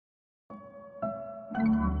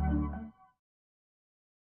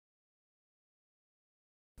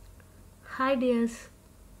Hi dears,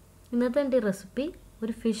 ഇന്നത്തെ എൻ്റെ recipe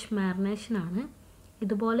ഒരു ഫിഷ് മാരിനേഷൻ ആണ്.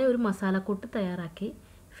 ഇതുപോലെ ഒരു മസാലക്കൂട്ട് തയ്യാറാക്കി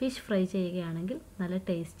ഫിഷ് ഫ്രൈ ചെയ്യുകയാണെങ്കിൽ നല്ല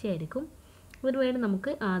ടേസ്റ്റി ആയിരിക്കും. ഇതിനു വേണ്ടി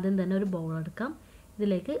നമുക്ക് ആദ്യം തന്നെ ഒരു ബൗൾ എടുക്കാം.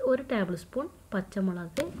 ഇതിലേക്ക് 1 ടേബിൾ സ്പൂൺ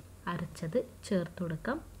പച്ചമുളക് അരച്ചത് ചേർത്ത്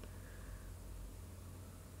കൊടുക്കാം.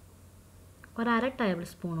 1/2 ടേബിൾ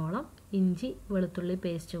സ്പൂണോളം ഇഞ്ചി വെളുത്തുള്ളി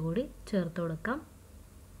പേസ്റ്റ് കൂടി ചേർത്ത് കൊടുക്കാം.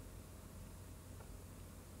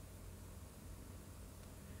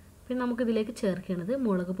 പിന്നെ നമുക്ക് ഇതിലേക്ക് ചേർക്കേണ്ടത്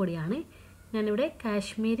മുളക് പൊടിയാണ്. ഞാനിവിടെ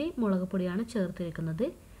കാശ്മീരി മുളക് പൊടിയാണ് ചേർത്തിരിക്കുന്നത്.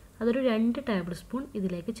 അതൊരു 2 ടേബിൾ സ്പൂൺ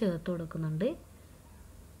ഇതിലേക്ക് ചേർത്ത് കൊടുക്കുന്നുണ്ട്.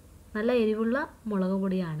 നല്ല എരിവുള്ള മുളക്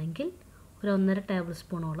പൊടിയാണെങ്കിൽ ഒരു 1.5 ടേബിൾ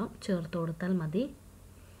സ്പൂണോളം ചേർത്ത് കൊടുത്താൽ മതി.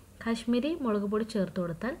 കാശ്മീരി മുളക് പൊടി ചേർത്ത്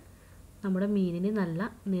കൊടുത്താൽ നമ്മുടെ മീനിന് നല്ല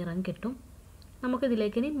നിറം കിട്ടും.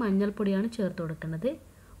 നമുക്കിതിലേക്ക് ഇനി മഞ്ഞൾപ്പൊടിയാണ് ചേർത്ത് കൊടുക്കേണ്ടത്.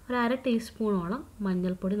 ഒരു 1/2 ടീസ്പൂണോളം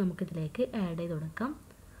മഞ്ഞൾപ്പൊടി നമുക്കിതിലേക്ക് ആഡ് ചെയ്ത് കൊടുക്കാം.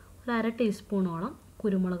 ഒരു 1/2 ടീസ്പൂണോളം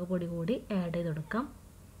കുരുമുളക് പൊടി കൂടി ആഡ് ചെയ്ത് കൊടുക്കാം.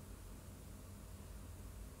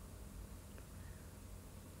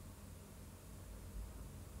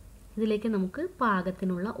 ഇതിലേക്ക് നമുക്ക്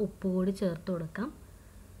പാകത്തിനുള്ള ഉപ്പ് കൂടി ചേർത്ത് കൊടുക്കാം.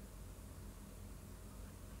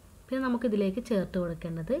 പിന്നെ നമുക്കിതിലേക്ക് ചേർത്ത്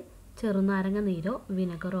കൊടുക്കേണ്ടത് ചെറുനാരങ്ങ നീരോ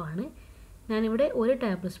വിനെഗറോ ആണ്. ഞാനിവിടെ 1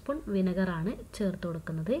 ടേബിൾ സ്പൂൺ വിനെഗറാണ് ചേർത്ത്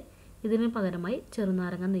കൊടുക്കുന്നത്. ഇതിന് പകരമായി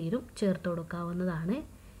ചെറുനാരങ്ങ നീരും ചേർത്ത് കൊടുക്കാവുന്നതാണ്.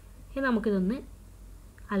 ഇനി നമുക്കിതൊന്ന്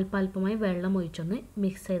അല്പാൽപമായി വെള്ളം ഒഴിച്ചൊന്ന്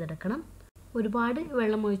മിക്സ് ചെയ്തെടുക്കണം. ഒരുപാട്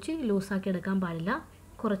വെള്ളം ഒഴിച്ച് ലൂസാക്കി എടുക്കാൻ പാടില്ല.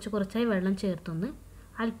 കുറച്ചായി വെള്ളം ചേർത്തൊന്ന്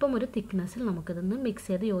അല്പം ഒരു തിക്നെസ്സിൽ നമുക്കിതൊന്ന് മിക്സ്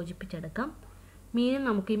ചെയ്ത് യോജിപ്പിച്ചെടുക്കാം. മീനും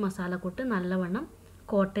നമുക്ക് ഈ മസാലക്കൂട്ട് നല്ലവണ്ണം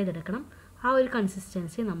കോട്ട് ചെയ്തെടുക്കണം. ആ ഒരു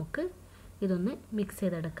കൺസിസ്റ്റൻസി നമുക്ക് ഇതൊന്ന് മിക്സ്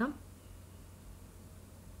ചെയ്തെടുക്കാം.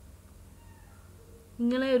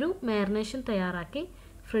 ഇങ്ങനെ ഒരു മാരിനേഷൻ തയ്യാറാക്കി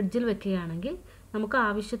ഫ്രിഡ്ജിൽ വെക്കുകയാണെങ്കിൽ നമുക്ക്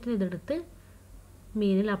ആവശ്യത്തിന് ഇതെടുത്ത്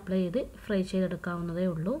മീനിൽ അപ്ലൈ ചെയ്ത് ഫ്രൈ ചെയ്തെടുക്കാവുന്നതേ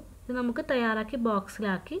ഉള്ളൂ. ഇത് നമുക്ക് തയ്യാറാക്കി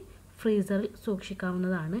ബോക്സിലാക്കി ഫ്രീസറിൽ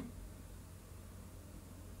സൂക്ഷിക്കാവുന്നതാണ്.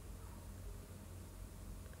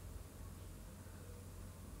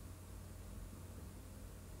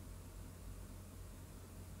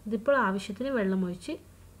 ഇതിപ്പോൾ ആവശ്യത്തിന് വെള്ളമൊഴിച്ച്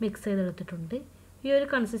മിക്സ് ചെയ്തെടുത്തിട്ടുണ്ട്. ഈ ഒരു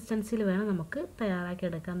കൺസിസ്റ്റൻസിയിൽ വേണം നമുക്ക് തയ്യാറാക്കി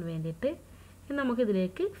എടുക്കാൻ വേണ്ടിയിട്ട്. ഇനി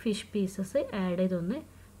നമുക്കിതിലേക്ക് ഫിഷ് പീസസ് ആഡ് ചെയ്തൊന്ന്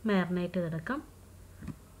മാരിനേറ്റ് ചെയ്തെടുക്കാം.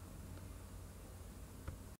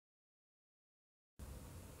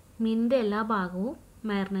 മീനിൻ്റെ എല്ലാ ഭാഗവും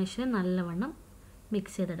മാരിനേഷന് നല്ലവണ്ണം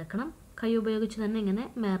മിക്സ് ചെയ്തെടുക്കണം. കൈ ഉപയോഗിച്ച് തന്നെ ഇങ്ങനെ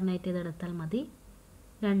മാരിനേറ്റ് ചെയ്തെടുത്താൽ മതി.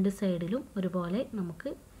 2 സൈഡിലും ഒരുപോലെ നമുക്ക്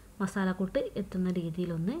മസാലക്കൂട്ട് എത്തുന്ന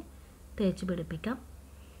രീതിയിലൊന്ന് തേച്ച് പിടിപ്പിക്കാം.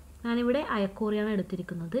 ഞാനിവിടെ അയക്കൂറിയാണ്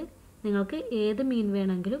എടുത്തിരിക്കുന്നത്. നിങ്ങൾക്ക് ഏത് മീൻ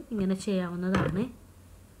വേണമെങ്കിലും ഇങ്ങനെ ചെയ്യാവുന്നതാണ്.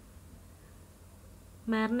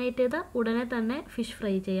 മാരിനേറ്റ് ചെയ്ത ഉടനെ തന്നെ ഫിഷ്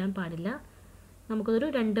ഫ്രൈ ചെയ്യാൻ പാടില്ല. നമുക്കതൊരു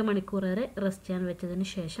 2 മണിക്കൂർ വരെ റെസ്റ്റ് ചെയ്യാൻ വെച്ചതിന്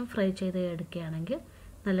ശേഷം ഫ്രൈ ചെയ്ത് എടുക്കുകയാണെങ്കിൽ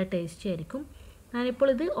നല്ല ടേസ്റ്റി ആയിരിക്കും. ഞാനിപ്പോൾ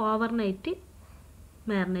ഇത് ഓവർനൈറ്റ്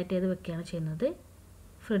മാരിനേറ്റ് ചെയ്ത് വെക്കുകയാണ് ചെയ്യുന്നത്.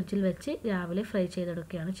 ഫ്രിഡ്ജിൽ വെച്ച് രാവിലെ ഫ്രൈ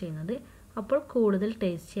ചെയ്തെടുക്കുകയാണ് ചെയ്യുന്നത്. അപ്പോൾ കൂടുതൽ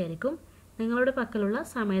ടേസ്റ്റി ആയിരിക്കും. നിങ്ങളുടെ പക്കലുള്ള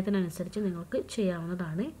സമയത്തിനനുസരിച്ച് നിങ്ങൾക്ക്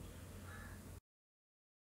ചെയ്യാവുന്നതാണ്.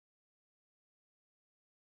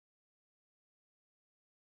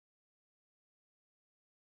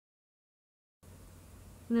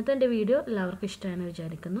 ഇന്നത്തെ എൻ്റെ വീഡിയോ എല്ലാവർക്കും ഇഷ്ടമായെന്ന്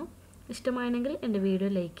വിചാരിക്കുന്നു. ഇഷ്ടമായെങ്കിൽ എൻ്റെ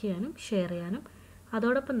വീഡിയോ ലൈക്ക് ചെയ്യാനും ഷെയർ ചെയ്യാനും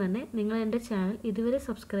അതോടൊപ്പം തന്നെ നിങ്ങൾ എൻ്റെ ചാനൽ ഇതുവരെ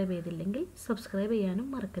സബ്സ്ക്രൈബ് ചെയ്തില്ലെങ്കിൽ സബ്സ്ക്രൈബ് ചെയ്യാനും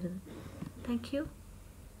മറക്കരുത്. Thank you.